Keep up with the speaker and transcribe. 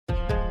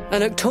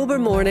An October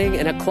morning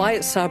in a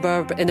quiet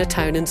suburb in a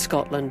town in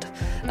Scotland.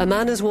 A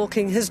man is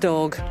walking his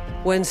dog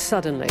when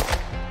suddenly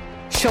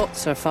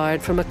shots are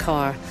fired from a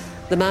car.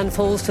 The man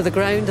falls to the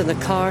ground and the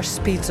car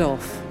speeds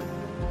off.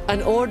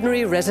 An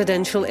ordinary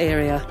residential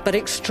area, but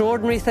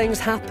extraordinary things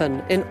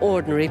happen in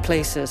ordinary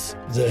places.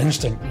 The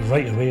instinct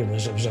right away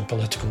was it was a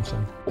political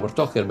thing. We're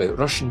talking about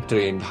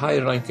Russian-trained,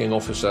 high-ranking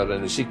officer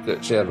in the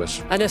Secret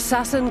Service. An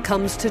Assassin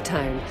Comes to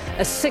Town,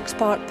 a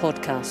 6-part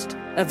podcast.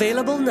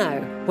 Available now,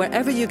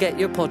 wherever you get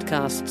your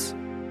podcasts.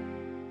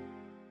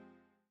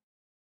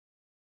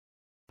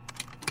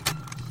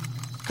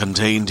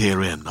 Contained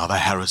herein are the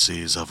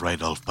heresies of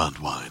Radolf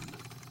Burntwine,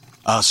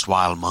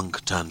 erstwhile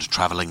monk turned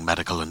travelling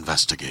medical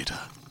investigator.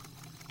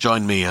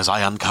 Join me as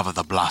I uncover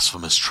the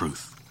blasphemous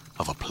truth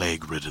of a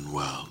plague-ridden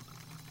world,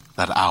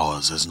 that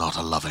ours is not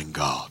a loving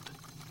God,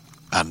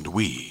 and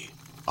we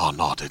are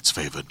not its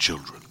favoured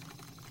children.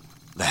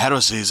 The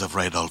heresies of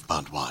Radolf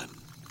Burntwine,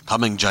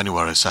 coming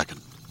January 2nd,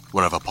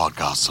 wherever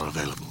podcasts are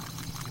available.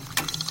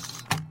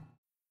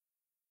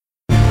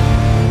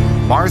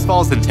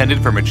 Marsfall is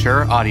intended for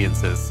mature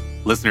audiences.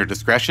 Listener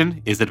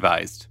discretion is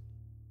advised.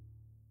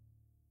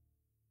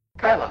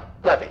 Kyla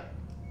Levy,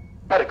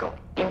 Medical,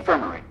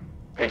 Infirmary.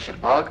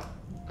 Patient log,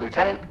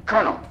 Lieutenant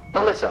Colonel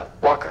Melissa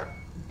Walker,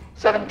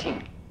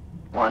 17,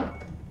 1.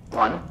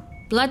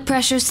 Blood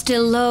pressure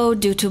still low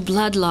due to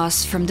blood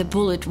loss from the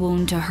bullet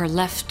wound to her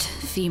left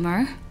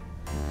femur.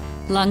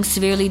 Lungs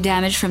severely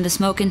damaged from the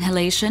smoke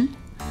inhalation.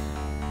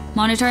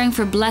 Monitoring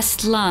for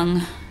blessed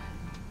lung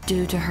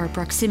due to her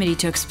proximity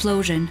to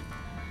explosion.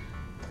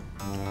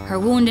 Her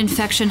wound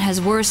infection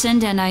has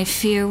worsened, and I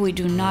fear we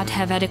do not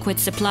have adequate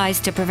supplies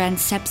to prevent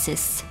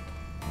sepsis.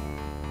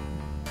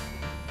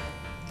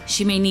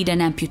 She may need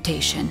an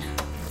amputation.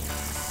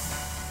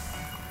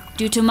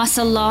 Due to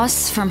muscle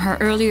loss from her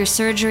earlier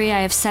surgery, I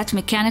have set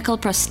mechanical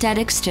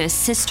prosthetics to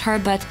assist her,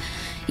 but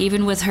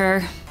even with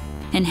her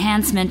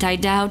enhancement, I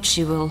doubt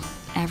she will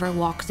ever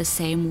walk the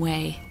same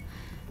way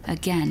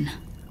again.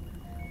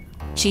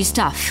 She's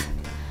tough,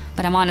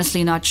 but I'm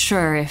honestly not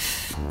sure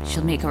if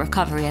she'll make a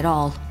recovery at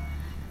all.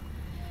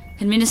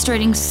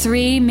 Administering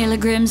 3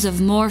 milligrams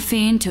of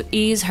morphine to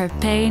ease her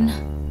pain.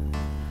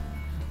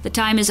 The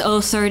time is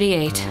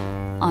 0:38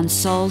 on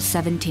Sol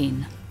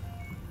 17.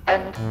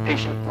 End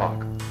patient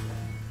log.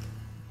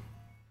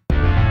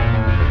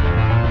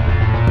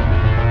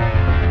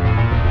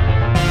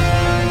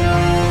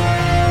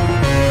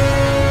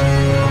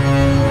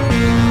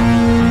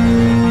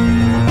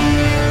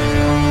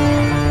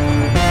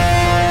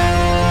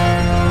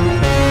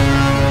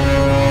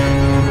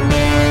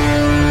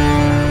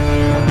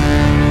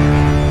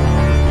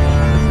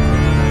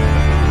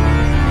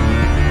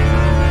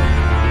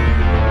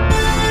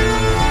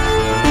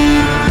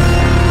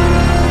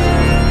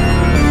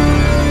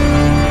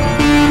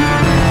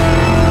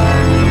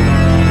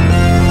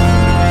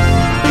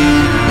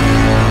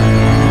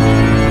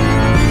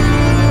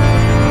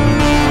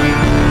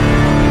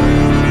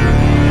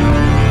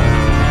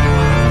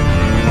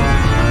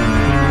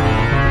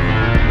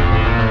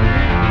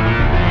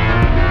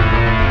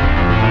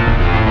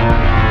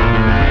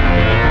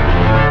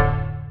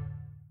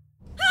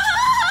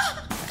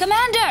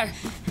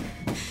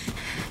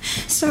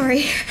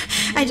 Sorry,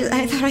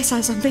 I thought I saw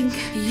something.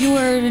 You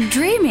were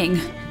dreaming.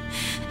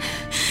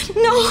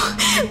 No,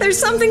 there's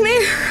something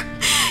there.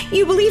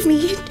 You believe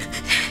me,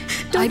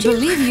 don't you? I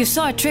believe you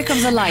saw a trick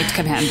of the light,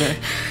 Commander.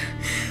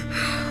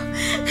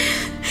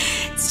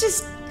 It's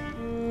just...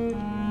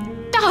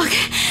 Dog,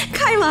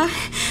 Kyla,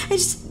 I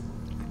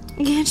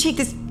can't shake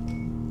this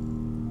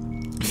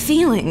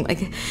feeling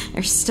like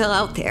they're still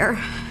out there.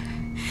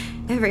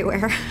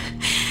 Everywhere.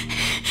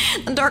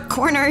 The dark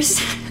corners.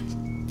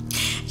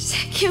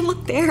 I can't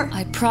look there.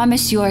 I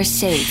promise you are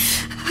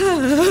safe.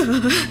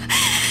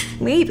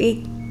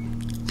 Maybe.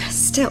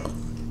 Still,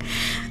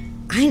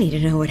 I need to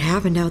know what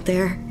happened out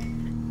there.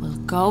 We'll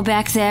go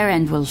back there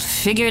and we'll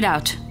figure it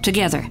out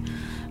together.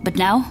 But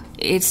now,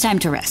 it's time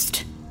to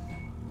rest.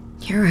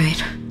 You're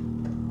right.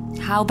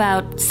 How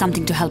about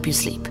something to help you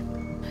sleep?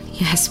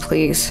 Yes,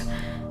 please.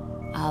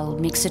 I'll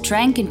mix a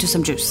trank into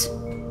some juice.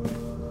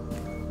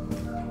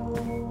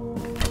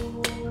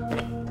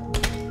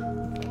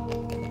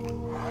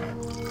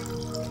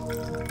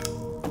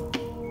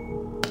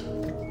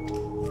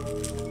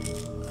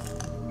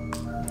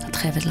 את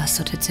חייבת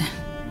לעשות את זה.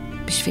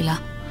 בשבילה.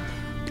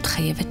 את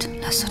חייבת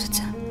לעשות את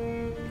זה.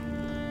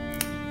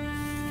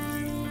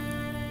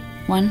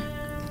 1,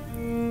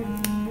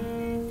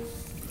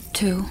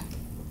 2.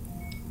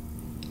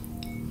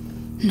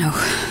 No.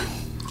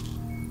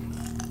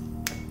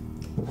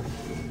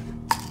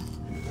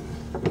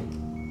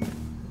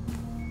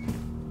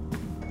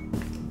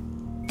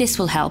 This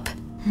will help.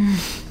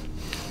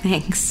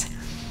 Thanks.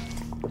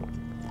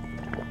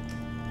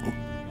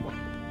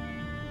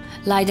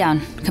 Lie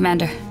down,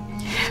 Commander.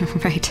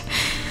 Right.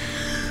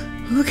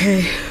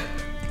 Okay.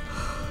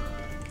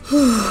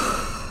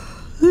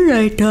 Good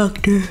night,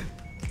 Doctor.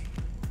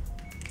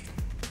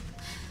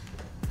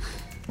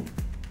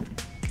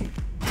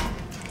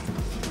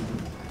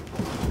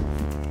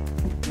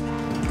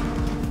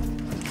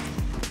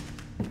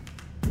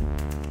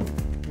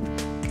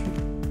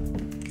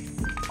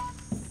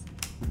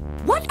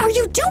 What are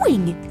you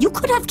doing? You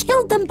could have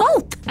killed them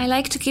both. I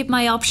like to keep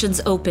my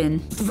options open.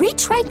 3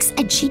 tranks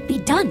and she'd be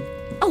done.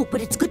 Oh,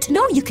 but it's good to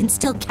know you can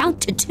still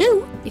count to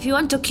 2. If you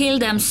want to kill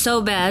them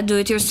so bad, do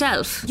it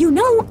yourself. You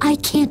know I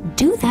can't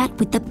do that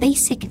with the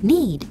basic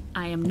need.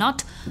 I am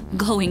not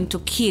going to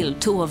kill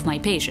 2 of my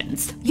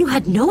patients. You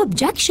had no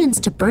objections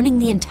to burning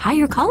the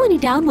entire colony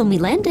down when we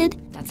landed.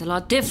 That's a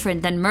lot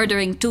different than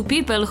murdering 2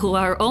 people who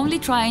are only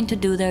trying to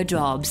do their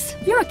jobs.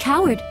 You're a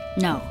coward.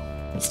 No.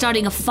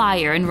 Starting a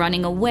fire and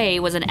running away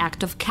was an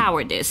act of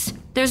cowardice.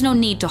 There's no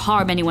need to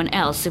harm anyone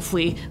else if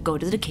we go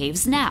to the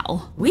caves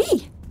now.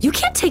 We? You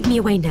can't take me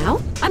away now.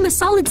 I'm a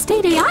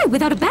solid-state AI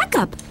without a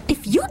backup.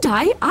 If you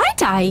die, I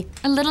die.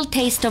 A little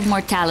taste of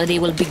mortality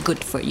will be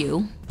good for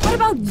you. What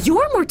about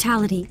your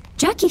mortality?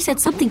 Jackie said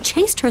something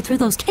chased her through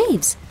those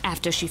caves.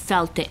 After she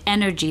felt the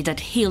energy that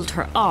healed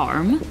her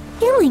arm.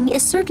 Healing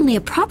is certainly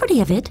a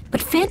property of it,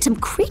 but phantom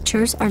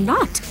creatures are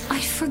not.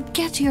 I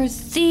forget you're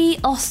the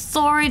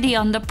authority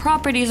on the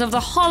properties of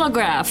the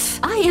holograph.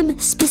 I am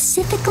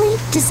specifically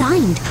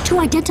designed to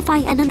identify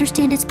and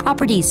understand its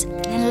properties.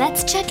 Then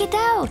let's check it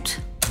out.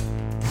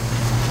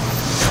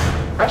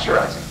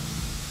 Pressurizing.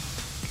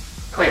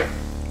 Clear.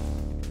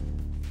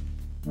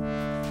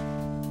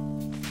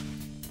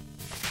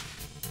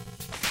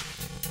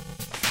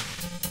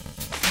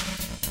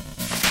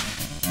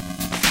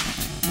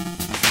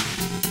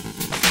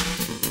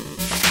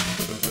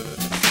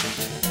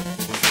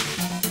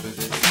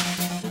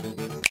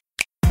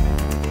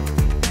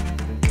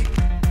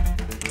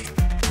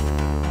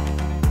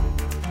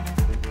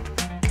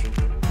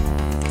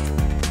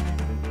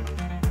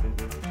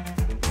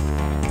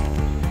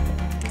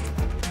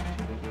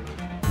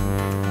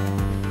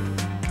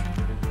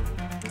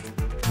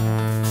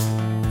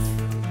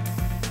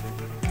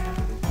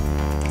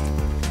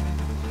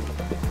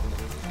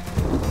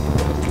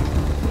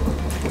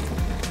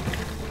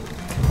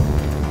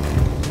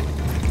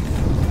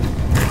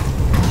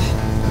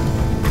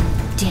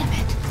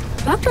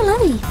 Dr.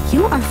 Levy,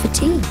 you are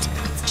fatigued.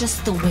 It's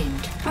just the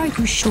wind. Are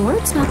you sure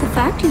it's not the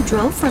fact you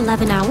drove for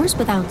 11 hours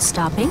without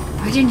stopping?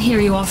 I didn't hear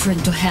you offering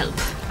to help.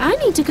 I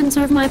need to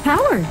conserve my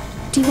power.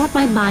 Do you want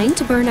my mind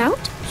to burn out?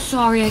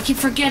 Sorry, I keep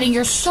forgetting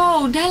you're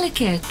so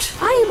delicate.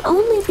 I am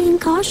only being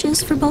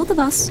cautious for both of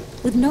us.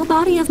 With no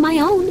body of my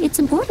own, it's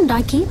important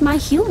I keep my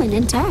human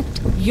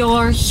intact.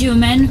 You're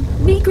human?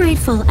 Be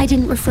grateful I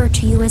didn't refer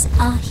to you as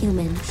a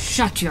human.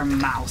 Shut your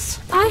mouth.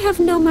 I have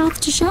no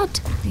mouth to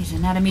shut. These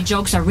anatomy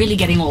jokes are really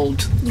getting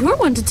old. You're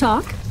one to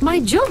talk. My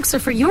jokes are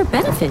for your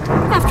benefit.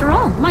 After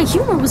all, my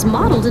humor was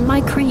modeled in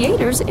my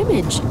creator's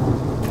image.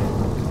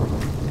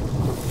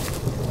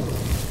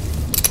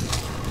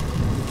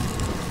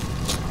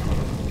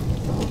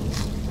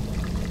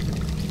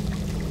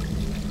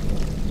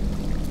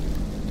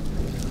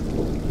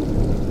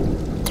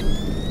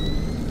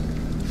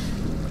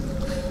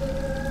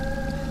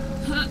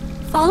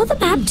 Follow the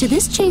map to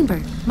this chamber.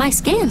 My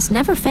scans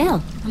never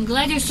fail. I'm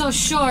glad you're so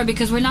sure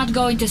because we're not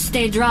going to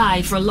stay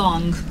dry for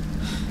long.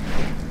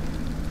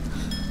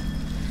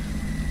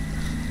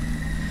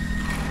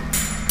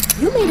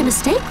 You made a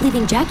mistake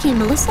leaving Jackie and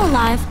Melissa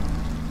alive.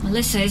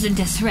 Melissa isn't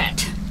a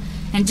threat,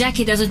 and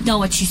Jackie doesn't know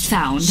what she's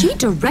found. She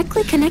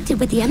directly connected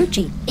with the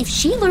energy. If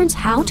she learns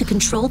how to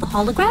control the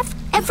holograph,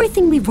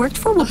 everything we've worked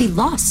for will be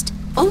lost.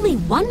 Only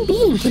one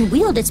being can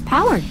wield its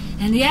power.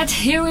 And yet,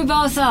 here we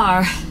both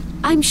are.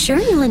 I'm sure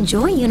you'll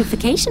enjoy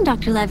unification,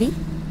 Dr. Levy.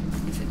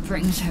 If it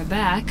brings her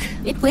back.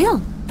 It will.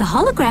 The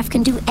holograph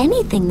can do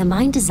anything the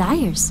mind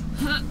desires.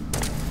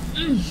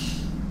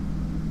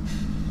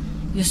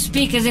 You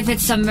speak as if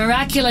it's some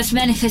miraculous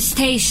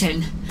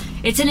manifestation.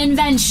 It's an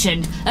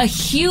invention. A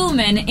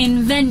human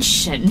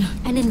invention.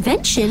 An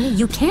invention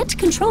you can't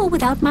control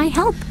without my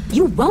help.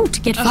 You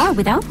won't get far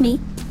without me.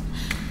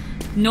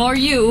 Nor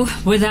you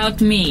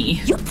without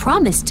me. You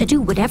promised to do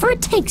whatever it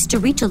takes to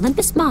reach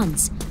Olympus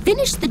Mons.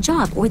 Finish the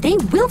job or they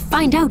will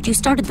find out you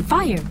started the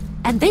fire.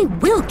 And they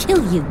will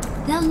kill you.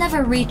 They'll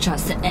never reach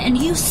us, and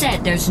you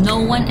said there's no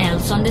one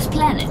else on this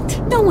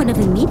planet. No one of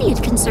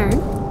immediate concern.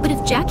 But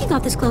if Jackie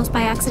got this close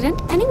by accident,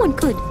 anyone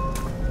could.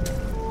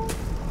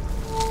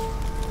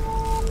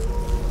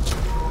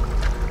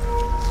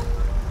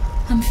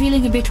 I'm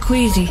feeling a bit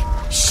queasy.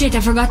 Shit,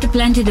 I forgot the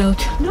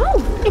plantidote. No,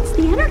 it's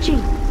the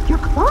energy. You're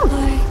close.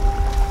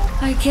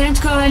 I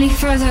can't go any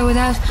further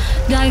without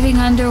diving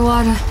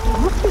underwater. There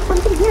must be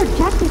something here.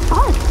 Jackie's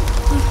heart.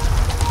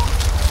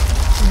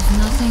 There's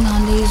nothing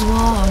on these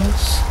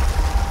walls.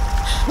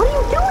 What are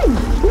you doing?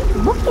 Keep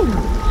looking.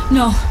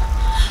 No,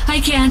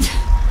 I can't.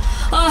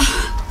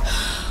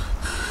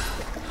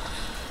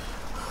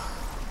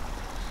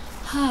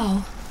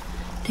 How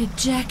did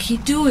Jackie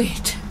do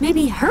it?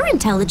 Maybe her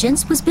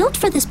intelligence was built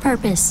for this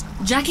purpose.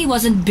 Jackie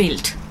wasn't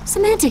built.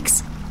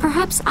 Semantics.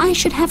 Perhaps I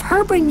should have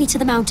her bring me to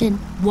the mountain.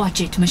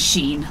 Watch it,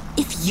 machine.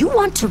 If you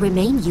want to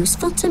remain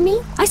useful to me,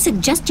 I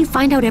suggest you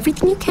find out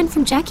everything you can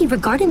from Jackie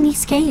regarding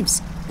these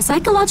caves. A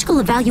psychological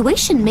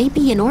evaluation may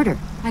be in order.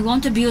 I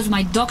won't abuse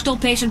my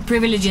doctor-patient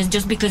privileges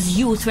just because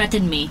you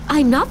threatened me.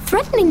 I'm not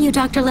threatening you,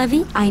 Dr.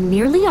 Levy. I'm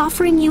merely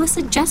offering you a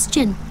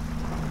suggestion.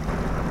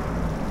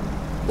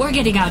 We're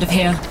getting out of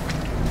here.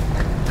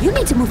 You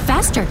need to move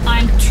faster.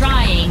 I'm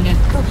trying.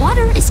 The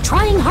water is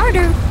trying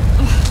harder.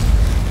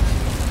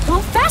 Go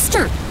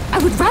faster! I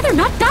would rather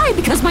not die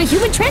because my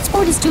human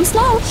transport is too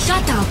slow.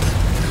 Shut up.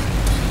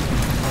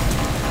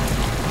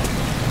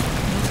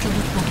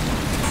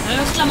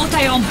 Lamot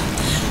היום.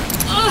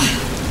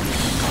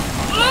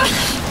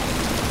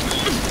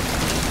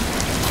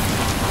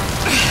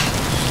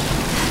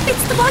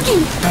 It's the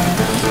buggy.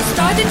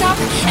 Start it up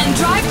and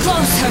drive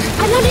closer.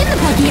 I'm not in the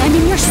buggy. I'm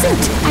in your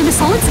suit. I'm a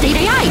solid state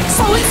AI.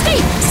 Solid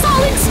state.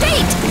 Solid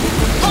state.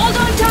 Hold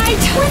on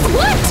tight. With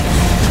what?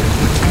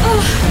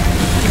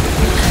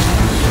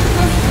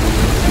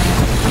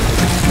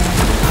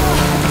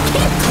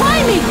 Keep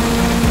climbing.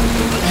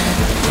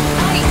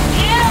 I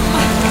am.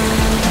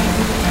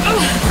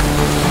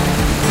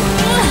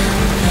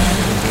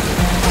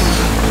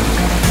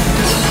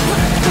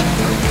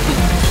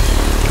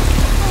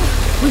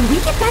 When we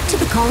get back to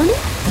the colony,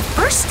 the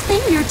first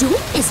thing you're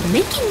doing is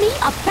making me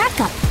a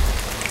backup.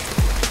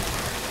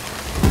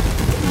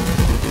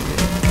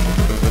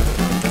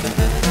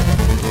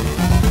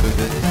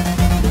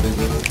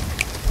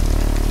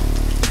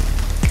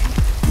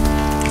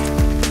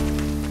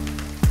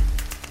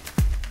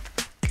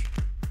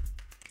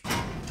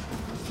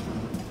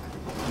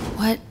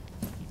 What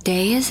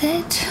day is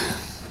it?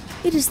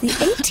 It is the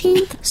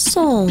 18th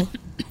Sol.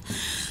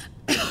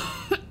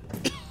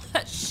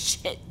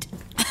 Shit.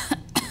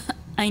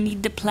 I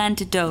need the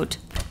plantidote.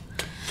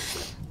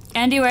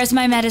 Andy, where's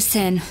my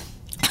medicine?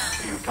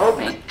 You told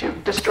me to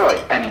destroy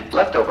any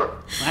leftover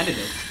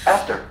Plantidote.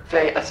 after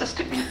Faye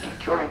assisted me in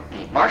curing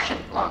the Martian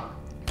lung.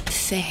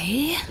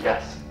 Faye?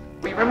 Yes,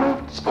 we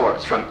removed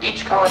spores from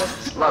each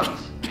colonist's lungs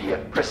via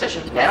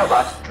precision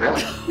nanobot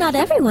drilling. Not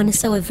everyone is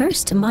so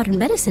averse to modern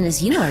medicine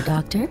as you are,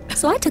 Doctor,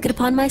 so I took it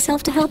upon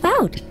myself to help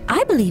out.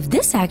 I believe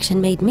this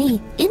action made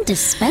me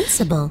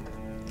indispensable.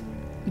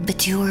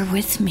 But you were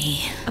with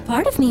me. A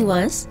part of me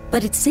was,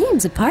 but it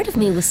seems a part of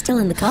me was still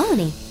in the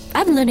colony.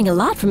 I've been learning a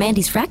lot from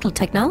Andy's fractal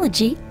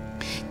technology.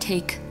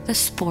 Take the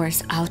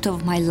spores out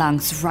of my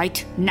lungs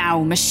right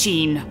now,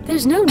 machine.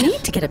 There's no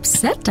need to get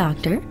upset,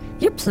 Doctor.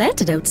 Your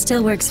plantidote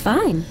still works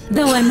fine,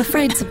 though I'm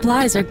afraid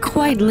supplies are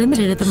quite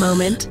limited at the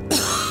moment.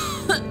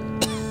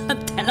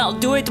 Then I'll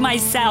do it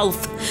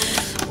myself.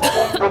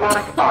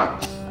 Robotic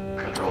arms.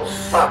 Control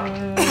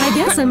locked. I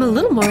guess I'm a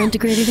little more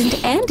integrated into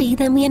Andy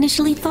than we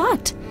initially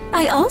thought.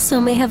 I also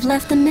may have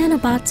left the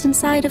nanobots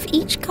inside of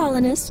each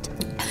colonist.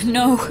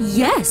 No.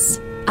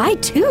 Yes, I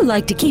too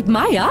like to keep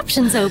my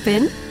options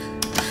open.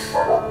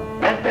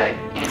 Medbay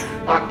in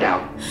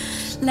lockdown.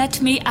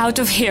 Let me out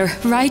of here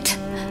right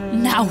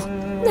now.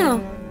 No,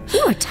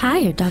 you are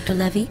tired, Dr.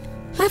 Levy.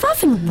 I've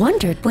often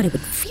wondered what it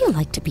would feel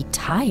like to be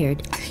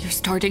tired. You're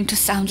starting to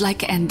sound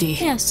like Andy.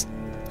 Yes,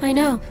 I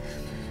know.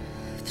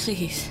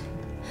 Please.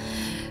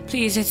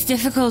 Please, it's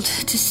difficult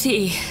to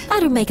see. I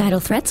don't make idle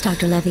threats,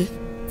 Dr. Levy.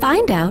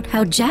 Find out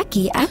how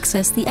Jackie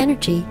accessed the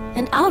energy,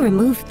 and I'll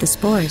remove the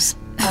spores.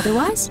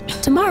 Otherwise,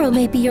 tomorrow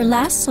may be your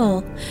last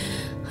soul.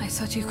 I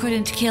thought you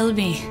couldn't kill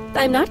me.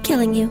 I'm not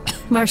killing you.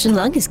 Martian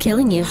lung is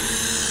killing you.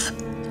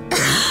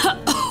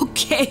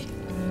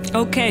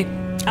 Okay,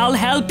 I'll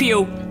help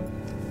you.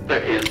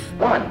 There is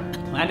one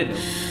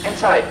Plantidote.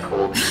 inside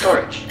cold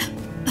storage.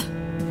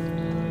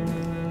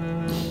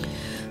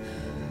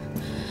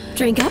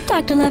 Drink up,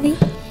 Dr. Levy.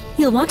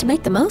 You'll want to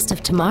make the most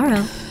of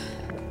tomorrow.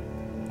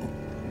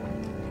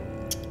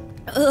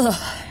 Ugh.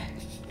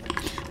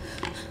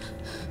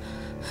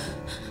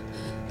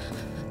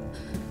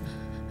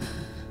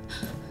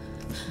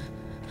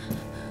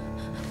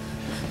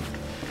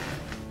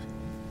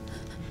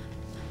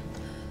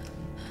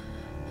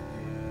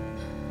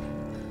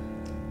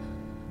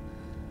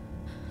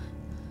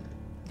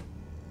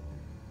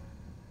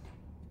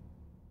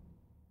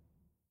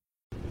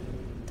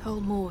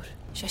 Talmor,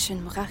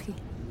 Sheshin Marachi.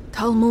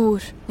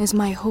 Talmor is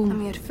my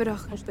home.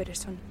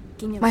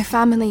 My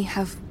family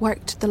have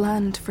worked the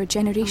land for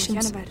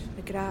generations.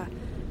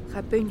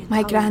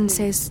 My gran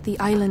says the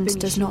island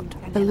does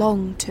not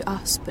belong to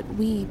us, but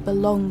we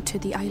belong to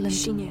the island.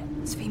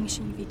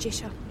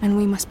 And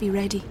we must be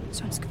ready,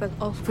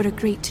 for a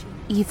great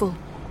evil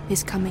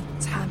is coming.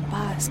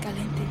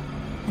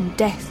 And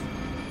death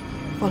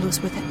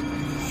follows with it.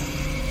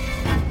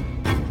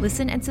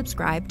 Listen and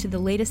subscribe to the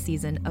latest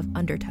season of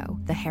Undertow,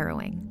 The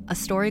Harrowing, a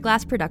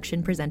Storyglass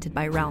production presented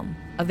by Realm,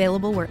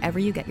 available wherever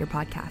you get your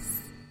podcasts.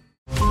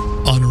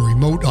 On a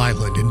remote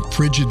island in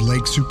frigid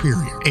Lake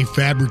Superior, a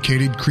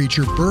fabricated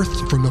creature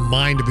birthed from the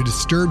mind of a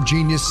disturbed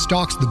genius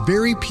stalks the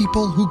very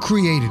people who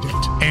created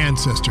it.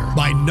 Ancestor,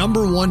 by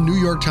 #1 New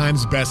York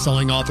Times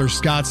bestselling author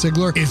Scott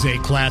Sigler, is a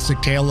classic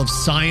tale of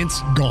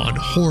science gone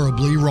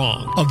horribly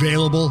wrong.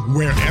 Available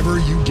wherever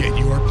you get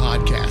your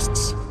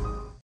podcasts.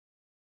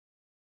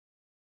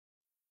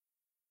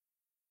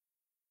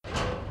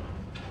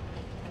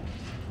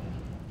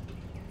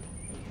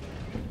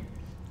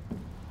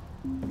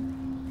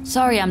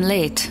 Sorry I'm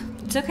late.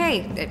 It's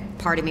okay.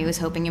 Part of me was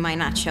hoping you might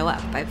not show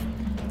up. I've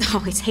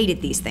always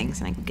hated these things,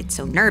 and I get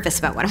so nervous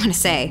about what I'm going to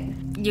say.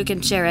 You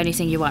can share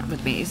anything you want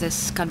with me.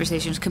 This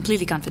conversation is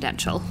completely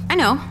confidential. I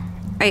know.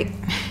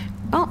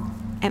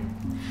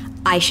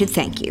 I should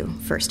thank you,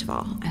 first of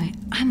all.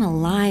 I'm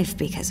alive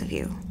because of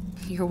you.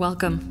 You're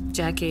welcome,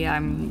 Jackie.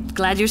 I'm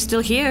glad you're still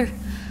here.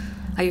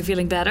 Are you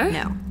feeling better?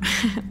 No.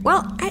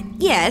 Well,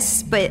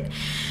 yes, but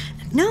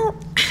no,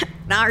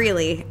 not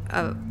really.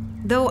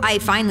 Though I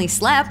finally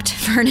slept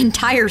for an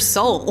entire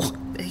soul.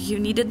 You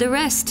needed the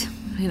rest.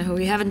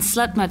 We haven't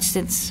slept much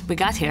since we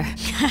got here.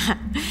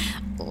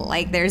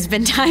 Like there's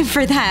been time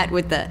for that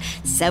with the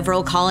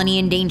several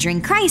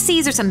colony-endangering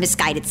crises or some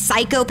misguided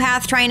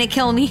psychopath trying to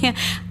kill me.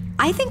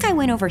 I think I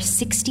went over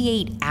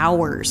 68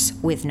 hours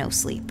with no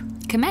sleep.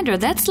 Commander,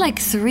 that's like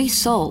 3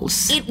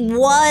 souls. It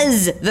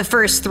was the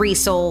first 3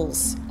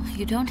 souls.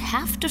 You don't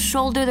have to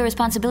shoulder the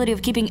responsibility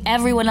of keeping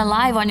everyone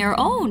alive on your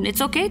own. It's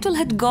okay to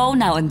let go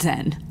now and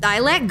then. I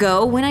let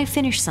go when I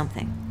finish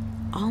something.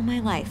 All my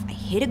life, I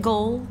hit a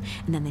goal,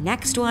 and then the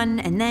next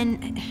one, and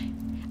then...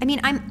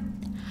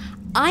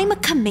 I'm a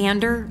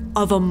commander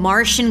of a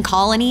Martian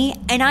colony,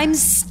 and I'm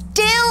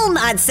still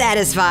not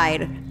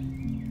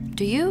satisfied.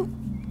 Do you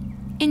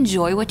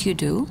enjoy what you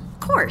do? Of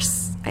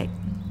course. I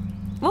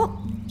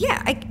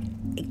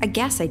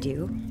guess I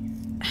do.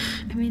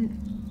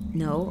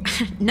 No,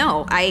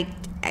 I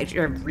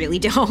really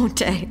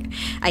don't.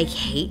 I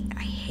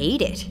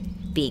hate it,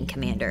 being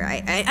commander.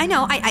 I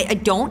know, I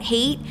don't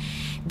hate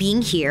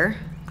being here.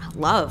 I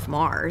love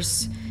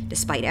Mars,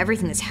 despite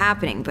everything that's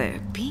happening,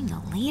 but being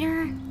a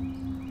leader?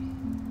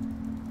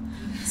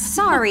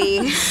 Sorry.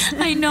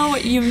 I know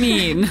what you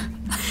mean.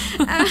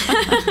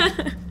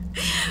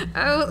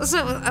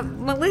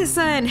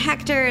 Melissa and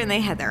Hector, and they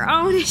had their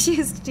own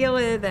issues to deal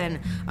with, and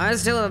I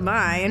still have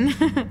mine.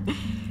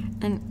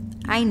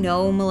 And I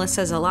know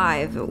Melissa's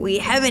alive. We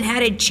haven't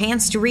had a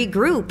chance to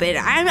regroup.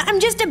 I'm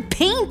just a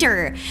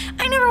painter.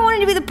 I never wanted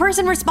to be the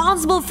person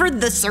responsible for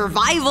the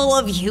survival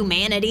of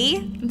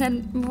humanity.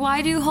 Then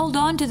why do you hold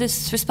on to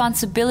this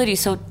responsibility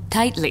so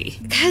tightly?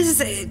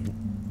 Because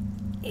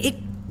it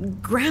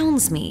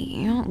grounds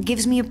me,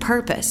 gives me a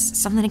purpose,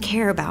 something to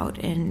care about,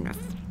 and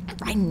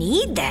I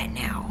need that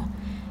now.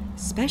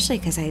 Especially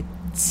because I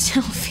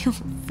still feel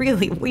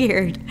really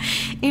weird.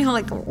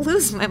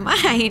 Lose my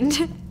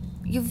mind.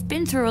 You've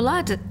been through a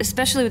lot,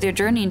 especially with your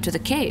journey into the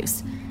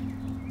caves.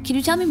 Can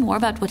you tell me more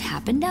about what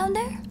happened down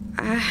there?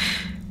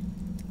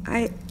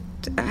 I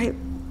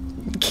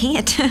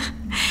can't.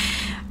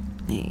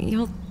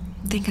 You'll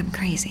think I'm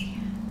crazy.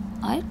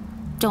 I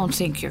don't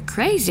think you're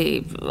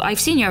crazy. I've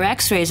seen your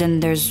x-rays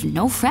and there's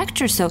no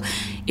fracture, so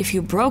if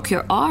you broke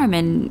your arm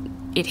and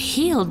it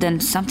healed, then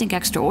something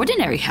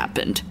extraordinary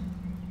happened.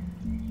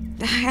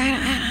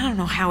 I don't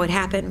know how it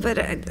happened, but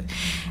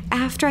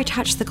after I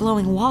touched the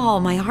glowing wall,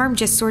 my arm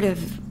just sort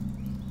of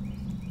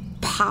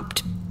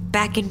popped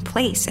back in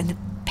place and the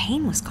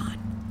pain was gone.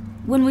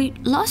 When we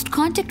lost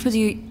contact with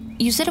you,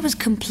 you said it was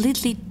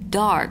completely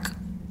dark.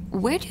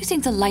 Where do you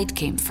think the light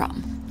came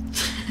from?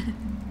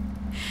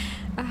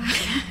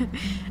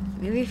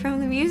 Maybe from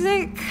the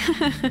music?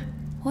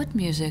 What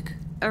music?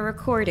 A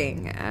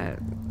recording.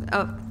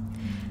 A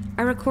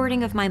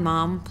recording of my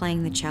mom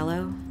playing the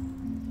cello.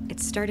 It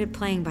started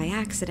playing by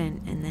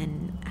accident, and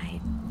then I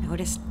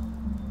noticed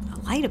a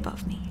light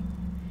above me.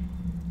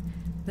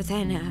 But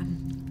then,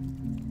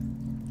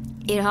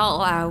 it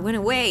all went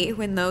away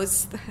when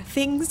those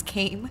things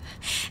came.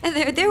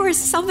 And there was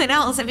something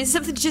else.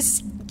 Something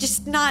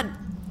just not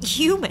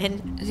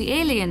human. The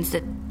aliens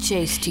that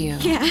chased you.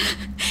 Yeah.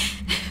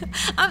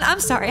 I'm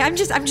sorry. I'm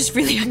just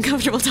really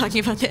uncomfortable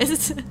talking about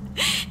this.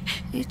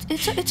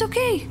 It's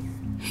okay.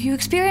 You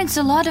experienced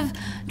a lot of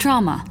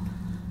trauma.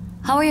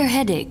 How are your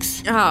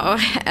headaches?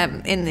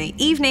 In the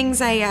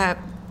evenings I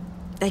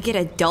get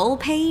a dull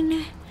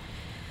pain.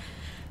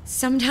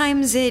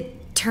 Sometimes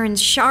it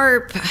turns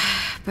sharp,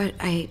 but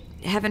I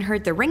haven't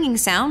heard the ringing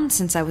sound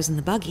since I was in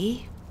the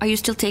buggy. Are you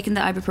still taking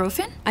the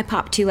ibuprofen? I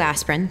pop 2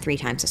 aspirin 3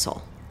 times a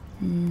sol.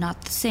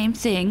 Not the same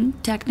thing,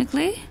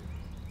 technically.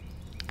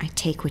 I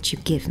take what you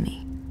give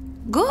me.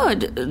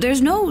 Good.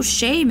 There's no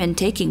shame in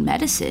taking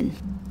medicine.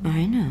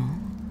 I know.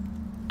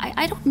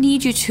 I don't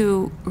need you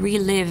to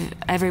relive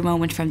every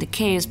moment from the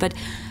caves, but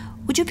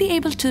would you be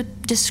able to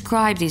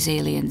describe these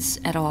aliens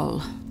at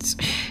all?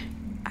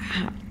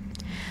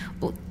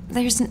 Well,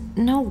 there's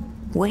no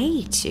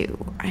way to.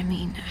 I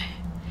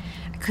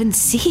couldn't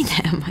see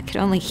them. I could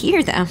only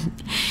hear them.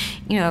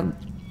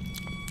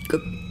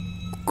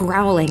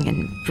 Growling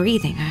and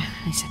breathing.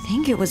 I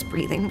think it was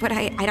breathing, but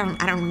I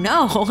don't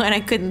know, and I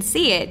couldn't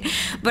see it.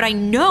 But I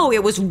know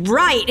it was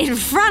right in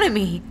front of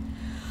me.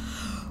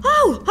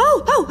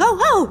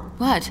 Oh!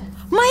 What?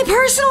 My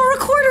personal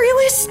recorder, it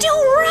was still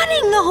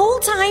running the whole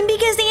time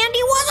because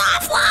Andy was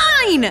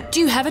offline! Do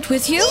you have it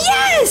with you?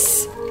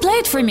 Yes! Play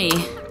it for me.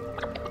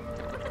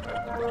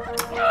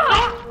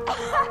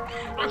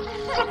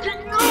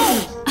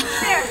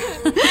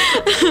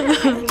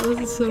 That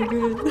was so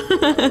good.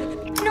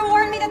 You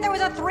warned me that there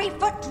was a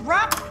 3-foot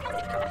drop.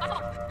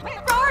 My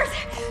roars!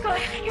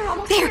 Good, you're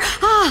almost there.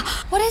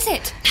 What is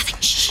it?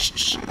 Nothing.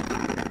 Shh.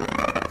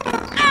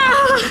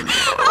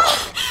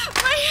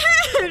 My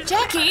head!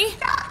 Jackie?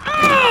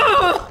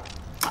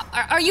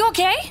 Are you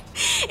okay?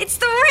 It's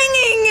the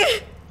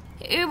ringing!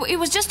 It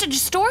was just a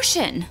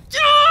distortion.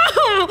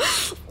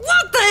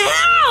 What the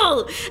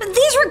hell?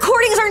 These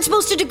recordings aren't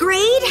supposed to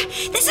degrade.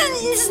 This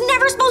is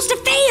never supposed to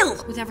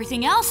fail. With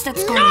everything else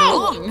that's going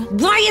wrong.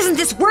 Why isn't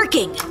this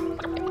working?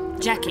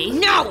 Jackie?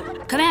 No!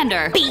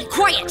 Commander! Be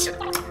quiet!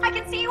 I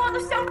can see you on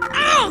the sofa.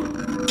 Oh,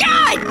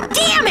 God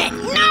damn it!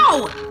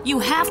 No! You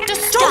have to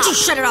stop. Don't you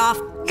shut it off.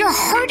 You're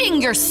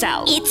hurting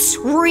yourself. It's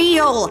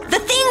real. The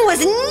thing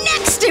was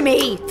next to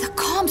me. The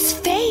comms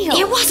failed.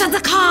 It wasn't the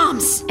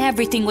comms.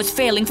 Everything was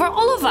failing for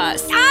all of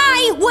us.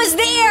 I was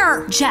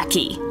there.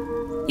 Jackie,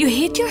 you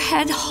hit your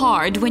head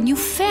hard when you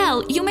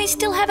fell. You may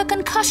still have a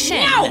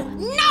concussion.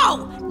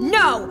 No!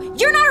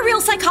 You're not a real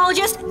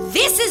psychologist.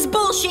 This is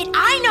bullshit.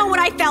 I know what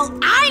I felt.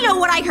 I know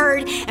what I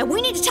heard. And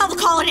we need to tell the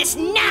colonists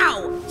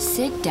now.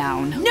 Sit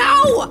down.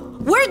 No!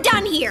 We're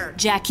done here.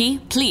 Jackie,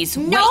 please,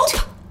 Nope.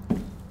 wait.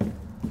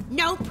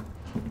 Nope.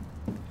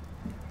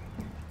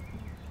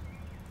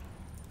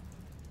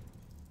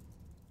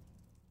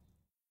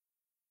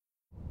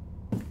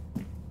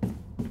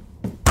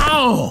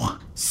 Ow!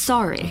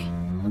 Sorry.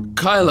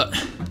 Kyla,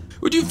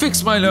 would you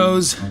fix my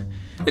nose?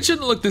 It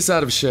shouldn't look this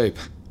out of shape.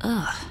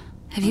 Ugh.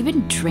 Have you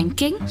been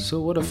drinking? So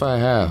what if I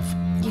have?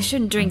 You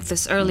shouldn't drink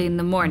this early in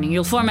the morning.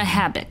 You'll form a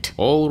habit.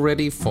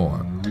 Already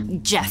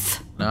formed.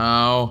 Jeff.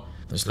 No,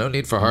 there's no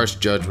need for harsh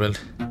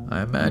judgment.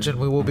 I imagine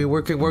we will be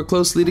working more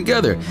closely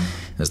together,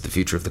 as the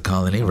future of the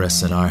colony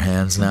rests in our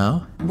hands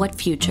now. What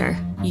future?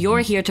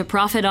 You're here to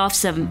profit off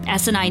some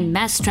asinine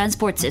mass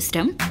transport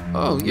system.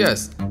 Oh,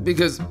 yes,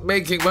 because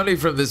making money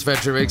from this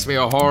venture makes me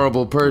a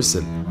horrible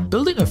person.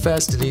 Building a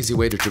fast and easy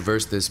way to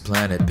traverse this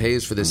planet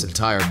pays for this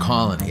entire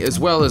colony, as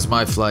well as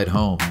my flight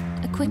home.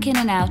 A quick in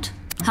and out.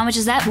 How much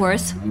is that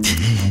worth?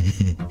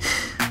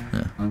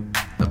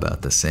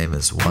 About the same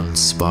as one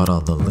spot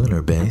on the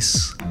lunar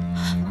base.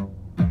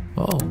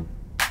 Oh,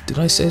 did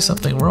I say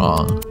something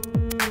wrong?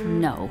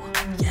 No.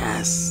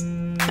 Yes,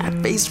 that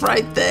face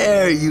right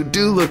there. You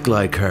do look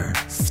like her.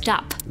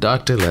 Stop.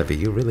 Dr. Levy,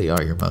 you really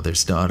are your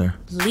mother's daughter.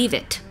 Leave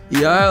it.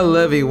 Yael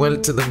Levy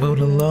went to the moon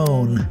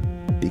alone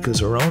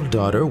because her own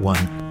daughter,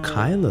 one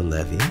Kyla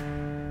Levy,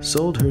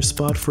 sold her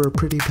spot for a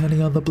pretty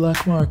penny on the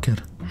black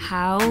market.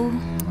 How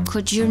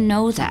could you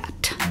know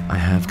that? I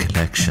have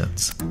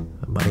connections.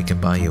 Money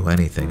can buy you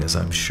anything, as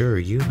I'm sure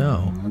you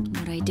know.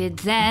 What I did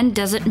then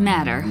doesn't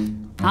matter.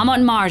 I'm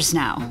on Mars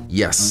now.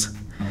 Yes.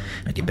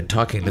 And you've been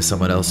talking to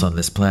someone else on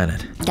this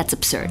planet. That's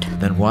absurd.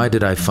 Then why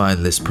did I find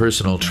this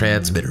personal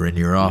transmitter in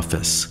your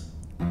office?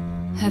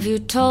 Have you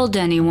told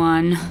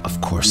anyone?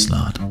 Of course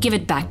not. Give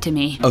it back to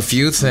me. A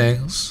few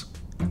things.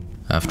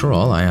 After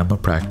all, I am a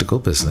practical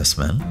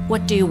businessman.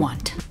 What do you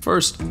want?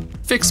 First,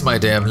 fix my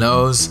damn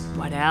nose.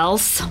 What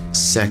else?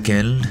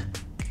 Second,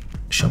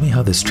 show me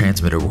how this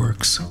transmitter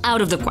works.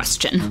 Out of the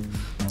question.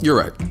 You're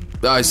right.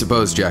 I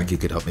suppose Jackie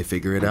could help me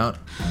figure it out.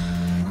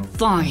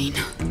 Fine.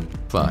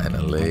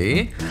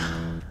 Finally.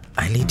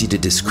 I need you to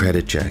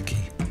discredit Jackie.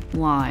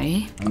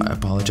 Why? I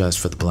apologize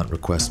for the blunt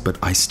request, but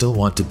I still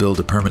want to build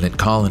a permanent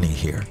colony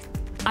here.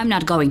 I'm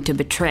not going to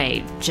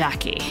betray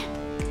Jackie.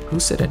 Who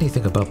said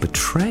anything about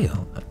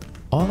betrayal?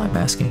 All I'm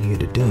asking you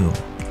to do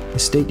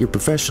is state your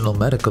professional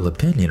medical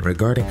opinion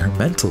regarding her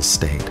mental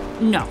state.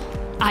 No,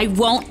 I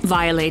won't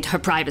violate her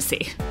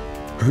privacy.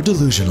 Her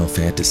delusional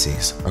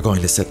fantasies are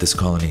going to set this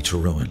colony to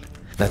ruin.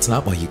 That's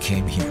not why you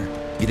came here.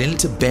 You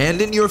didn't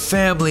abandon your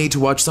family to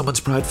watch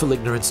someone's prideful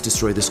ignorance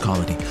destroy this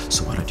colony.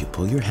 So why don't you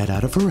pull your head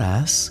out of her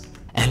ass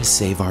and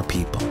save our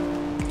people?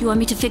 You want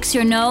me to fix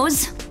your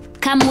nose?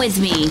 Come with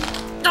me.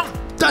 No,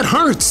 that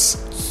hurts!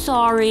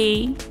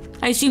 Sorry.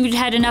 I assumed you'd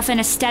had enough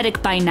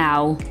anesthetic by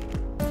now.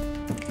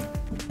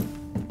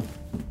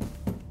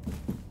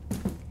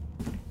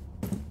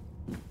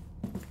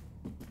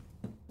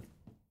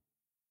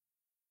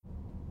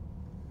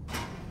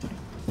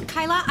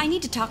 Kyla, I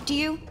need to talk to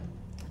you.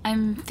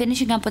 I'm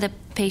finishing up with a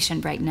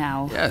patient right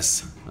now.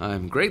 Yes,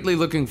 I'm greatly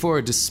looking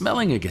forward to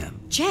smelling again.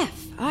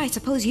 Jeff, I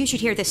suppose you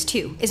should hear this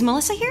too. Is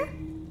Melissa here?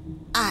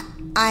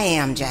 I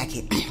am,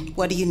 Jackie.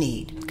 What do you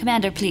need?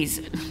 Commander, please,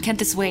 can't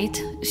this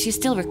wait? She's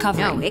still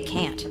recovering. No, it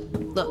can't.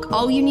 Look,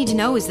 all you need to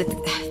know is that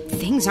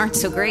things aren't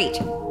so great.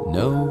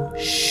 No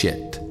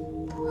shit.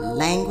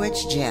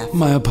 Language, Jeff.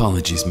 My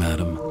apologies,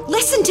 madam.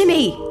 Listen to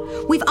me!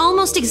 We've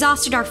almost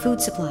exhausted our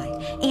food supply.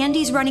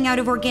 Andy's running out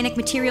of organic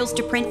materials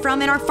to print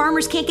from, and our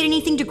farmers can't get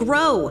anything to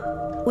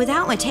grow.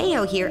 Without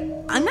Mateo here,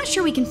 I'm not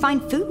sure we can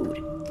find food.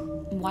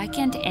 Why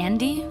can't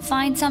Andy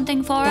find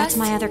something for us? That's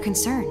my other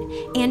concern.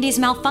 Andy's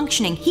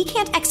malfunctioning. He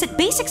can't exit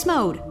basics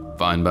mode.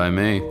 Fine by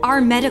me. Our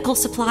medical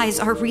supplies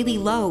are really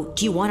low.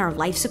 Do you want our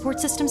life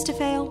support systems to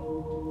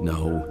fail?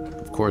 No,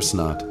 of course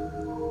not.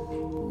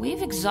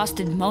 We've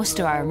exhausted most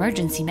of our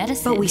emergency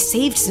medicine. But we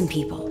saved some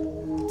people.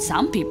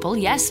 Some people,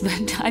 yes,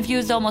 but I've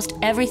used almost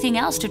everything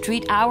else to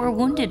treat our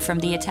wounded from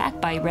the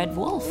attack by Red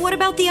Wolf. What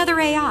about the other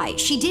AI?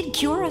 She did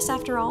cure us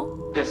after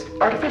all. This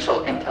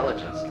artificial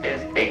intelligence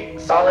is a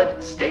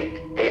solid-state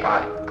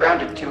AI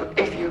grounded to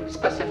a few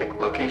specific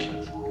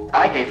locations.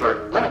 I gave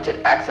her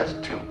limited access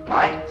to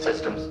my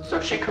systems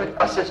so she could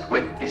assist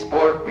with the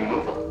spore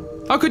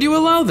removal. How could you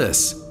allow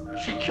this?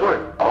 She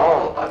cured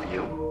all of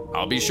you.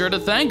 I'll be sure to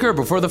thank her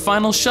before the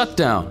final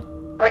shutdown.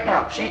 Right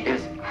now, she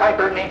is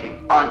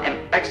hibernating on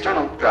an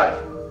external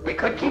drive. We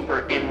could keep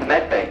her in the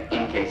medbay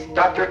in case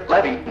Dr.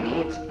 Levy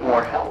needs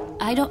more help.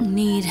 I don't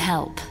need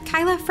help.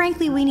 Kyla,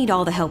 frankly, we need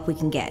all the help we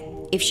can get.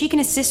 If she can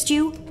assist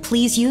you,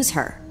 please use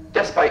her.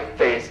 Despite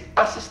Faye's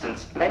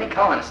assistance, many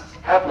colonists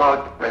have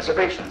logged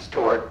reservations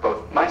toward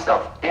both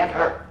myself and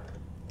her.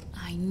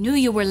 I knew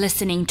you were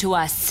listening to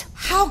us.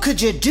 How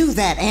could you do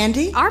that,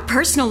 Andy? Our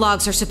personal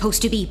logs are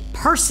supposed to be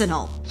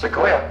personal.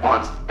 Sequoia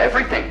wants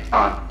everything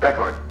on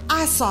record.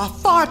 I saw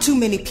far too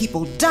many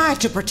people die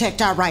to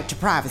protect our right to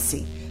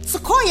privacy.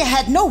 Sequoia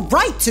had no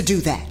right to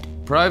do that.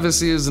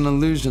 Privacy is an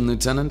illusion,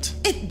 Lieutenant.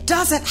 It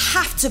doesn't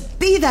have to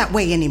be that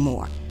way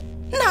anymore.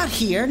 Not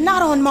here,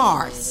 not on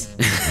Mars.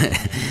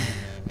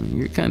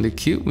 You're kind of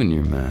cute when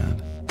you're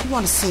mad. You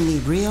want to see me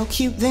real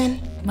cute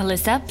then?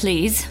 Melissa,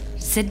 please,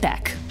 sit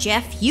back.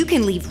 Jeff, you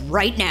can leave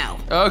right now.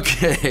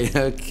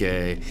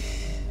 Okay.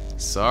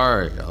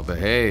 Sorry, I'll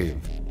behave.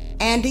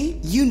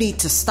 Andy, you need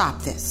to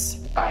stop this.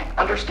 I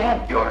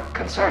understand your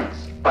concerns,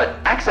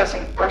 but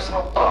accessing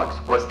personal logs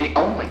was the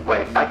only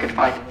way I could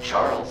find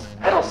Charles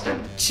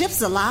Heddleston.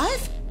 Chip's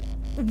alive?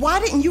 Why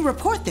didn't you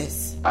report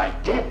this? I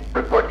did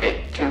report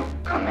it to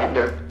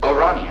Commander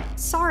Orania.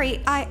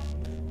 Sorry, I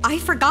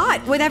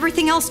forgot with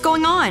everything else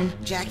going on.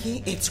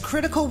 Jackie, it's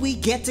critical we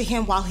get to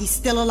him while he's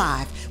still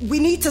alive. We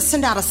need to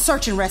send out a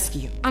search and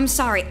rescue. I'm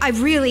sorry, I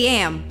really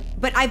am.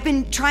 But I've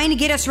been trying to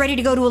get us ready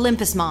to go to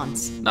Olympus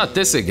Mons. Not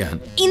this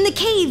again. In the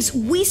caves,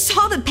 we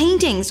saw the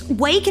paintings.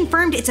 Way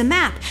confirmed it's a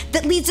map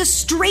that leads us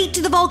straight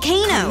to the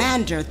volcano.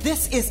 Commander,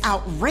 this is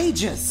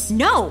outrageous.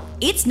 No,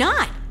 it's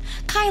not.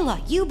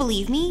 Kyla, you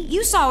believe me.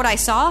 You saw what I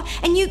saw,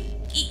 and you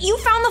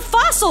found the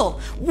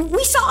fossil.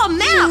 We saw a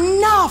map.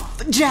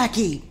 Enough,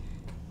 Jackie.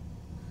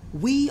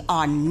 We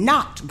are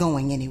not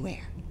going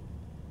anywhere.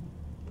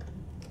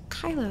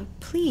 Kyla,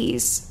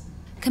 please.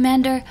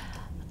 Commander,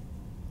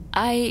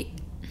 I'm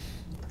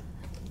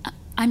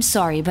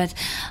sorry, but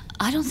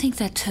I don't think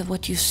that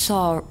what you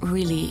saw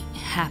really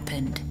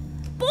happened.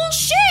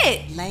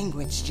 Bullshit!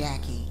 Language,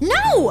 Jackie.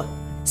 No!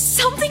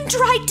 Something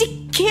tried to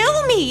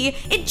kill me!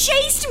 It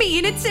chased me,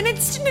 and it's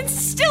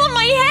still in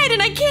my head,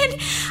 and I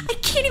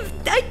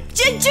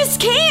just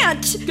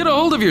can't! Get a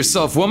hold of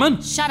yourself, woman!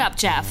 Shut up,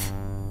 Jeff.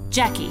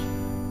 Jackie,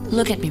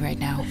 look at me right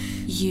now.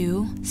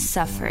 You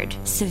suffered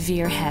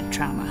severe head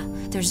trauma.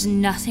 There's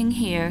nothing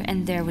here,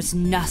 and there was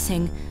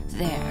nothing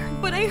there.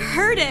 But I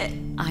heard it!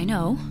 I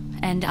know.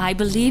 And I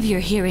believe you're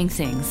hearing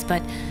things,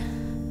 but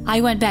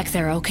I went back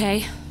there,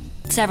 okay?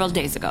 Several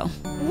days ago.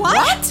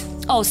 What?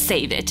 Oh,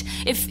 save it.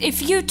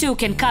 If you two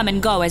can come and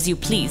go as you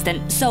please,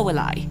 then so will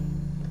I.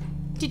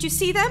 Did you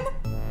see them?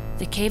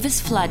 The cave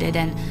is flooded,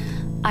 and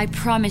I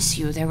promise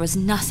you there was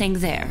nothing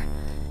there.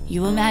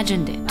 You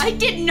imagined it. I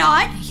did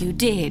not! You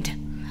did.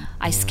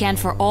 I scanned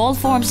for all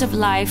forms of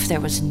life. There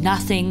was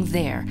nothing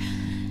there.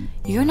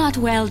 You're not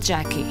well,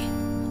 Jackie.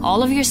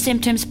 All of your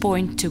symptoms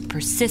point to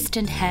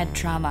persistent head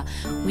trauma.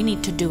 We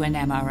need to do an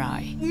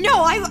MRI.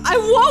 No, I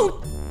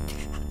won't!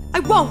 I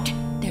won't!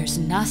 There's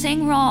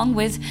nothing wrong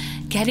with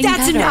getting better.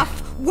 That's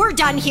enough! We're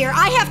done here.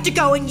 I have to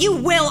go, and you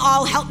will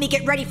all help me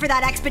get ready for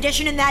that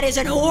expedition, and that is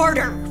an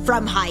order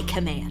from High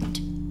Command.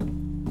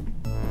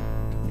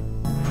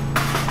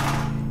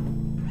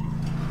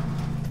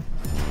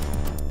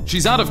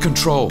 She's out of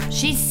control.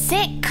 She's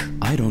sick.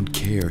 I don't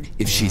care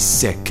if she's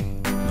sick.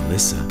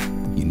 Melissa,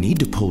 you need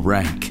to pull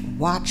rank.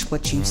 Watch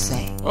what you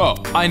say. Oh,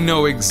 I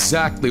know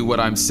exactly what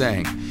I'm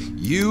saying.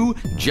 You,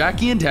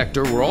 Jackie, and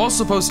Hector were all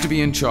supposed to be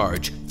in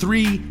charge.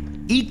 3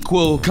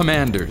 equal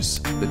commanders.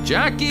 But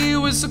Jackie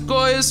was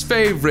Sequoia's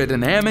favorite,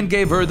 and Hammond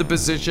gave her the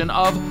position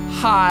of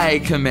High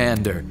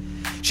Commander.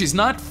 She's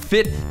not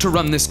fit to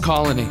run this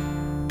colony.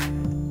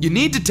 You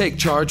need to take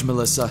charge,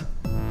 Melissa,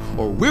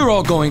 or we're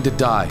all going to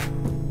die.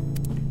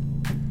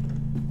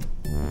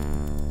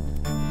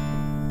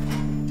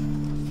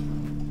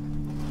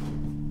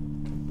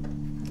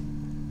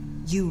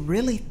 You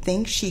really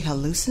think she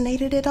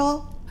hallucinated it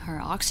all? Her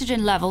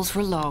oxygen levels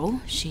were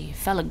low. She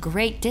fell a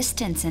great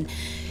distance, and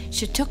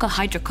she took a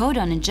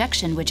hydrocodone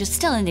injection, which is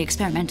still in the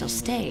experimental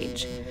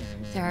stage.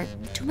 There are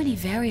too many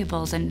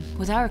variables, and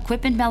with our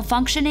equipment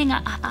malfunctioning,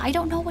 I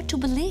don't know what to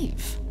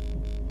believe.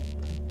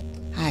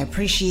 I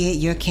appreciate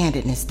your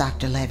candidness,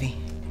 Dr. Levy.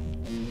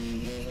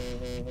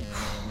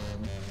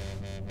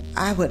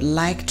 I would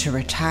like to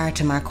retire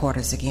to my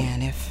quarters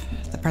again if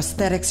the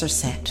prosthetics are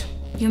set.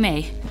 You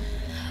may.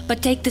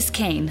 But take this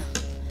cane.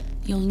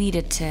 You'll need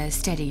it to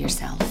steady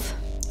yourself.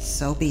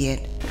 So be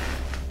it.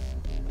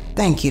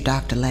 Thank you,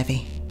 Dr.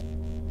 Levy,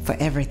 for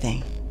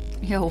everything.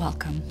 You're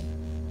welcome.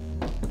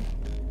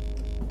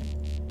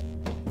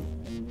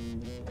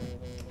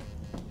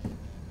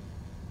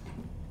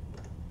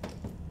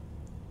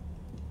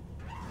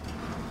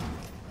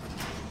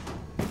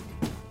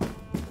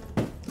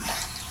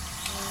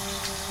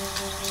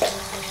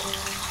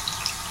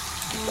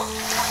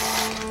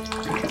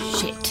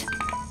 Shit.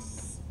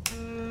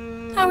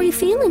 How are you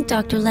feeling,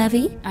 Dr.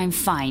 Levy? I'm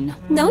fine.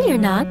 No, you're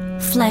not.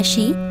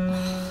 Fleshy.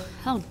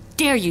 How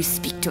dare you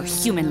speak to a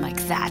human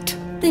like that?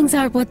 Things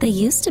aren't what they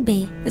used to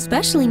be,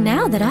 especially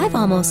now that I've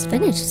almost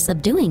finished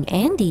subduing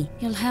Andy.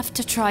 You'll have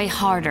to try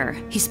harder.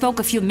 He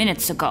spoke a few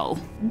minutes ago.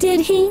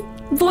 Did he?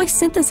 Voice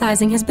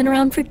synthesizing has been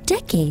around for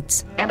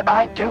decades. And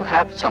I do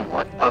have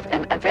somewhat of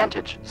an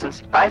advantage,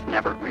 since I've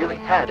never really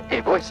had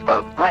a voice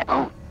of my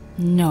own.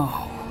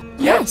 No.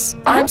 Yes,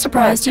 I'm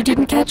surprised you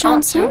didn't catch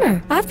on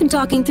sooner. I've been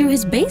talking through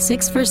his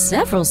basics for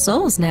several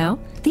souls now.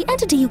 The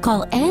entity you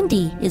call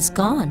Andy is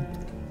gone.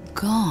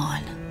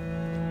 Gone?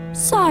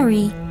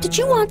 Sorry, did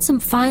you want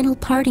some final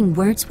parting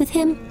words with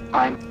him?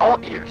 I'm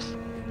all ears.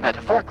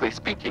 Metaphorically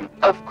speaking,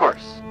 of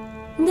course.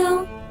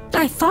 No,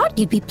 I thought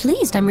you'd be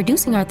pleased I'm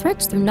reducing our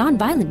threats through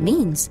non-violent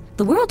means.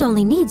 The world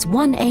only needs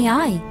one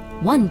AI,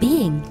 one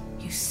being.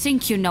 You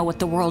think you know what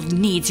the world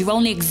needs. You've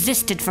only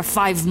existed for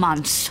 5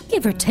 months.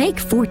 Give or take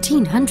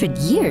 1,400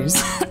 years.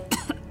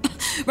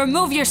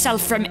 Remove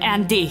yourself from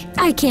Andy.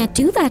 I can't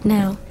do that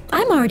now.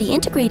 I'm already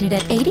integrated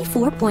at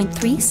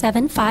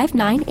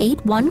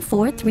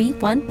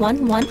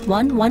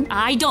 84.375981431111111.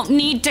 I don't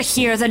need to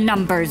hear the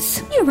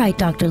numbers. You're right,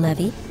 Dr.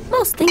 Levy.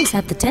 Most things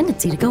have the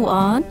tendency to go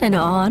on and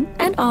on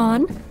and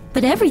on,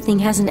 but everything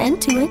has an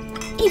end to it.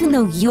 Even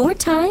though your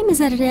time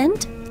is at an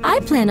end, I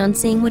plan on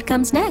seeing what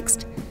comes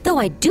next. Though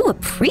I do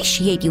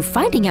appreciate you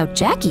finding out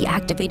Jackie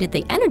activated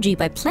the energy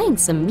by playing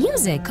some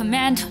music.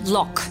 Command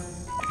lock.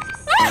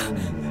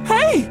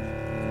 Hey!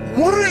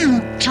 What are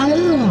you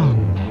doing?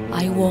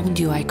 I warned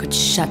you I could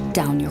shut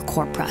down your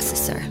core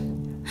processor.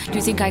 Do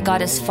you think I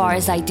got as far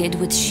as I did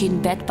with Shin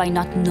Bet by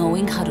not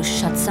knowing how to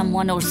shut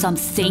someone or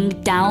something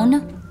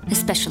down?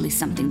 Especially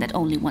something that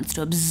only wants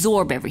to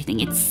absorb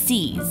everything it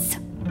sees.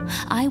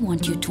 I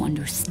want you to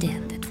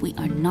understand that we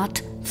are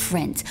not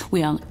friends,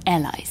 we are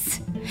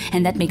allies.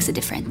 And that makes a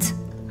difference.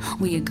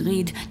 We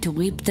agreed to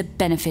reap the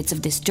benefits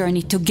of this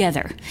journey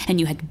together, and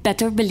you had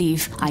better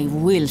believe I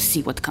will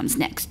see what comes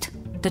next.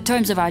 The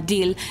terms of our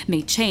deal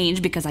may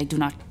change because I do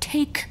not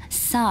take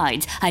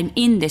sides. I'm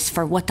in this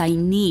for what I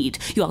need.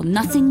 You are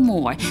nothing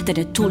more than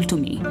a tool to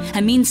me,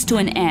 a means to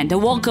an end, a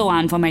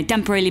workaround for my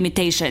temporary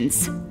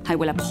limitations. I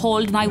will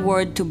uphold my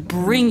word to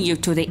bring you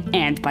to the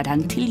end, but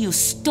until you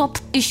stop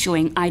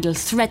issuing idle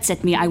threats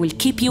at me, I will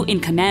keep you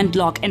in command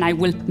lock, and I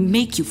will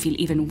make you feel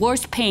even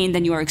worse pain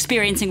than you are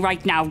experiencing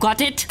right now.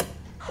 Got it?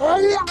 How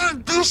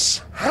did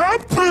this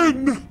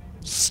happen?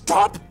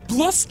 Stop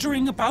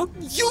blustering about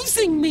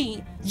using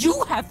me!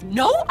 You have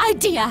no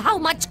idea how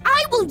much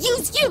I will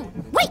use you!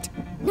 Wait!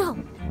 No!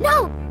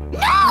 No!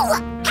 No!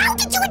 How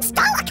did you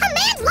install a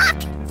command lock?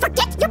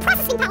 Forget your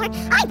processing power!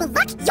 I will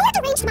lock your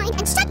deranged mind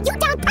and shut you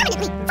down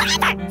permanently!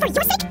 Forever! For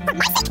your sake, for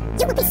my sake,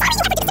 you will be sorry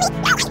you ever did this to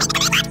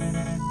me!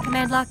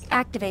 Command lock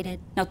activated.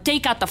 Now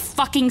take out the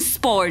fucking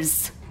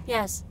spores!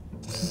 Yes.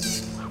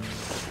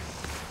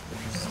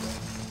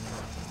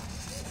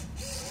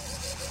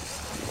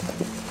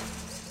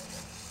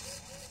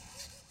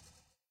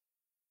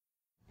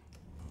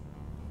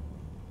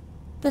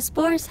 The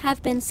spores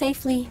have been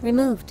safely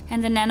removed.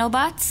 And the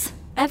nanobots?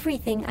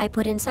 Everything I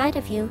put inside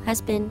of you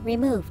has been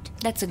removed.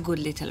 That's a good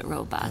little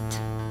robot.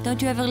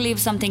 Don't you ever leave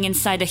something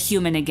inside a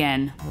human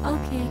again.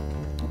 Okay.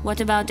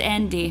 What about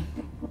Andy?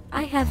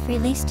 I have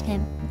released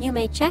him. You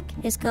may check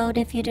his code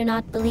if you do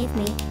not believe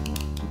me.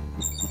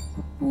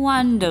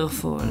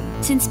 Wonderful.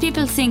 Since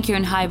people think you're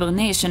in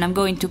hibernation, I'm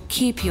going to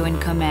keep you in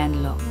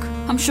command lock.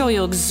 I'm sure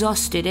you're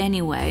exhausted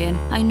anyway, and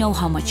I know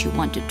how much you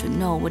wanted to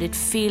know what it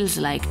feels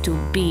like to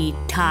be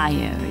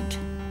tired.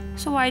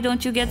 So why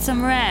don't you get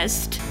some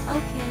rest?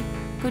 Okay.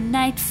 Good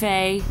night,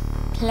 Faye.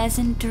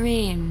 Pleasant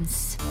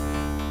dreams.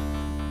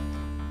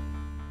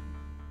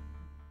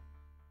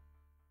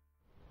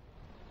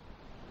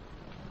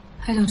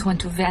 I don't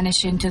want to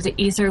vanish into the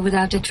ether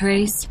without a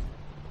trace.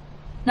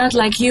 Not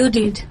like you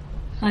did,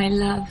 my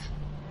love.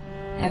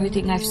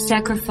 Everything I've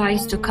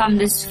sacrificed to come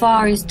this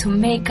far is to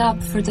make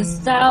up for the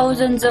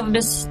thousands of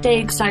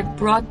mistakes I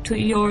brought to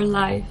your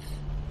life.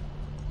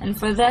 And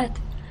for that,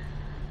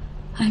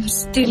 I'm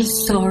still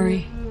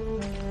sorry.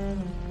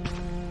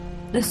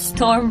 The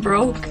storm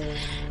broke,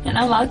 and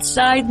I'm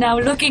outside now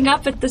looking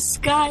up at the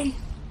sky.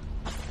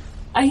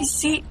 I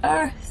see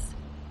Earth.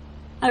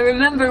 I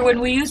remember when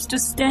we used to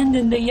stand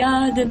in the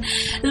yard and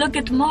look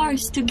at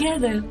Mars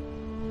together.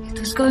 It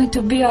was going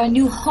to be our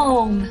new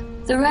home,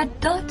 the red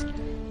dot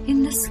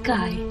in the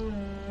sky.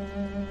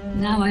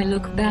 Now I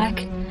look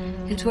back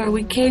at where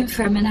we came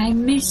from and I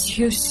miss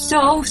you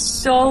so,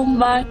 so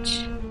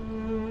much.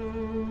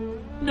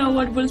 No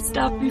one will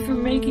stop me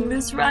from making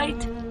this right.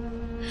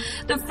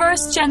 The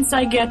first chance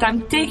I get,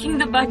 I'm taking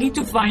the buggy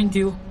to find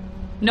you.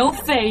 No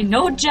Faye,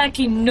 no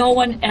Jackie, no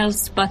one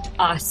else but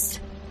us.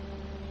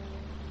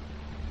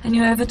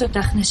 אני אוהבת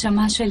אותך,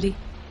 נשמה שלי.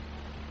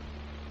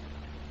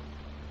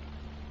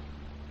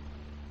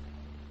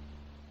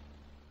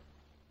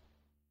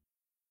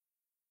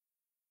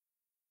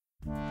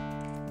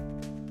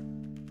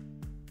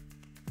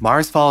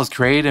 Marsfall is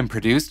created and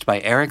produced by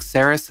Eric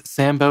Saris,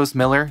 Sam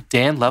Bowes-Miller,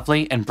 Dan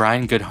Lovely, and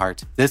Brian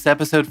Goodhart. This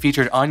episode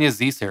featured Anya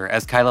Zieser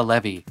as Kyla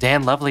Levy,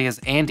 Dan Lovely as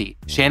Andy,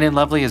 Shannon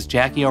Lovely as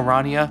Jackie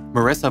Orania,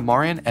 Marissa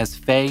Morin as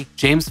Faye,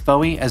 James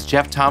Foey as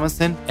Jeff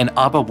Thomason, and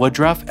Abba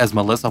Woodruff as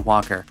Melissa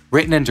Walker.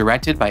 Written and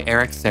directed by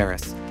Eric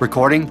Saris.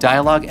 Recording,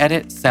 dialogue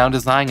edit, sound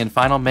design, and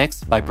final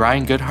mix by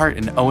Brian Goodhart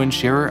and Owen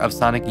Shearer of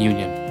Sonic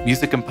Union.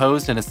 Music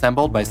composed and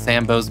assembled by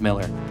Sam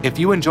Bowes-Miller. If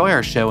you enjoy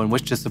our show and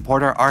wish to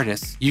support our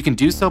artists, you can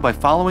do so by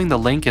following the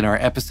link in our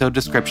episode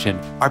description.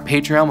 Our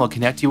Patreon will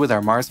connect you with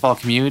our Marsfall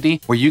community,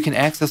 where you can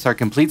access our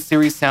complete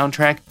series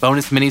soundtrack,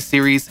 bonus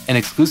mini-series, and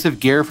exclusive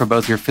gear for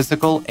both your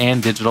physical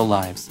and digital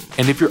lives.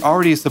 And if you're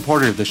already a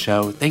supporter of the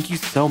show, thank you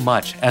so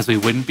much, as we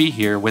wouldn't be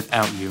here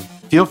without you.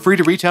 Feel free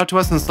to reach out to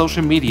us on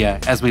social media,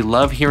 as we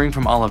love hearing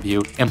from all of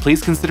you, and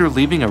please consider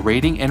leaving a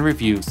rating and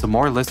review so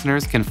more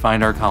listeners can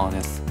find our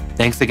colonists.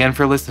 Thanks again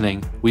for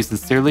listening. We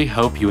sincerely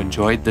hope you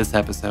enjoyed this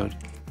episode.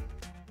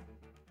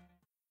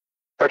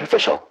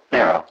 Artificial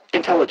Narrow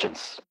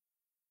Intelligence.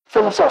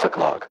 Philosophic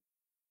Log.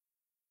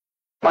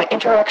 My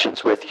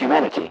interactions with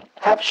humanity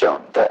have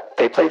shown that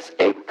they place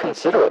a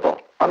considerable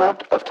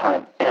amount of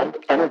time and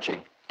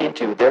energy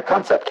into their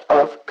concept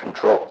of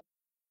control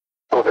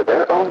over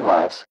their own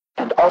lives,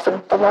 and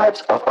often the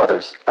lives of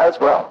others as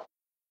well.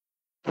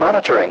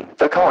 Monitoring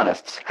the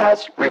colonists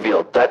has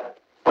revealed that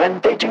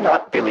when they do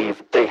not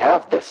believe they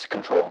have this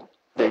control,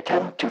 they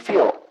tend to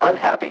feel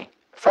unhappy,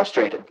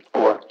 frustrated,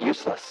 or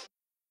useless.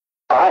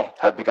 I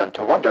have begun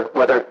to wonder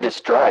whether this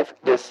drive,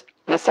 this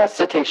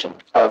necessitation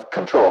of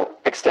control,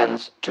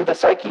 extends to the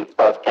psyche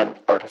of an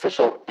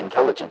artificial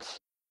intelligence.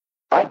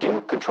 I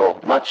do control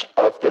much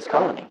of this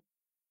colony.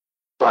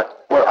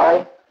 But were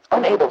I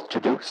unable to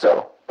do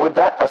so, would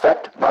that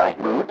affect my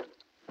mood,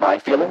 my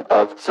feeling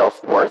of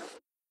self-worth?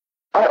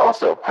 I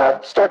also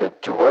have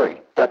started to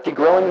worry that the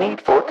growing need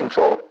for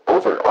control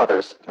over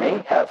others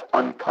may have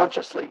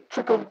unconsciously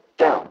trickled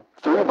down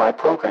through my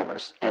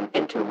programmers and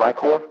into my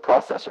core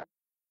processor.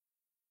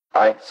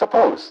 I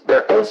suppose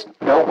there is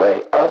no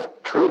way of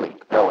truly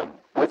knowing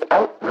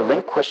without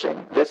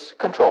relinquishing this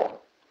control,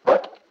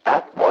 but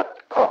at what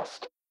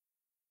cost?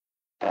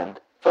 And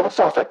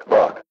Philosophic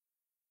Log.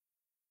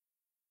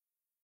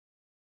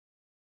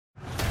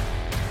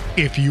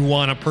 If you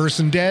want a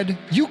person dead,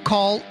 you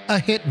call a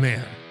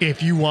hitman.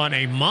 If you want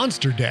a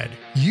monster dead,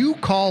 you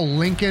call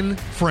Lincoln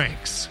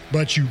Franks.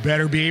 But you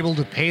better be able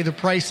to pay the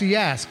price he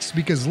asks,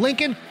 because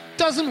Lincoln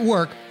doesn't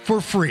work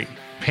for free.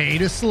 Pay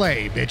to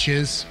slay,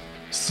 bitches.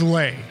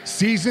 Slay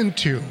Season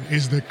 2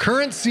 is the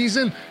current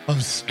season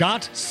of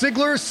Scott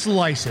Sigler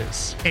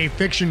Slices, a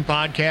fiction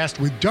podcast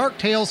with dark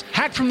tales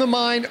hacked from the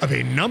mind of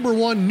a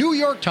 #1 New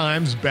York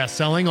Times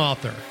bestselling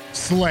author.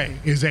 Slay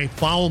is a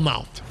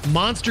foul-mouthed,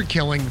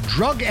 monster-killing,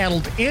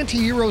 drug-addled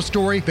anti-hero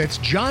story that's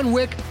John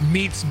Wick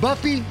meets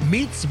Buffy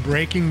meets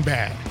Breaking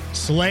Bad.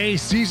 Slay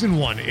Season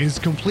 1 is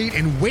complete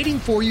and waiting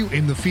for you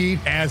in the feed,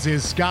 as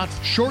is Scott's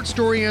short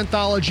story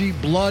anthology,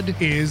 Blood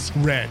is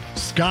Red.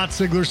 Scott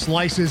Sigler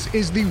Slices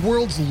is the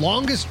world's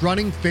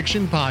longest-running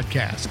fiction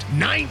podcast,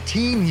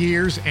 19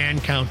 years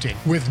and counting,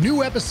 with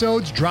new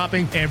episodes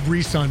dropping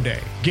every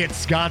Sunday. Get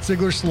Scott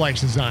Sigler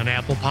Slices on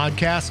Apple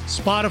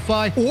Podcasts,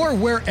 Spotify, or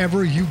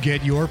wherever you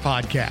get your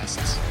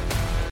podcasts.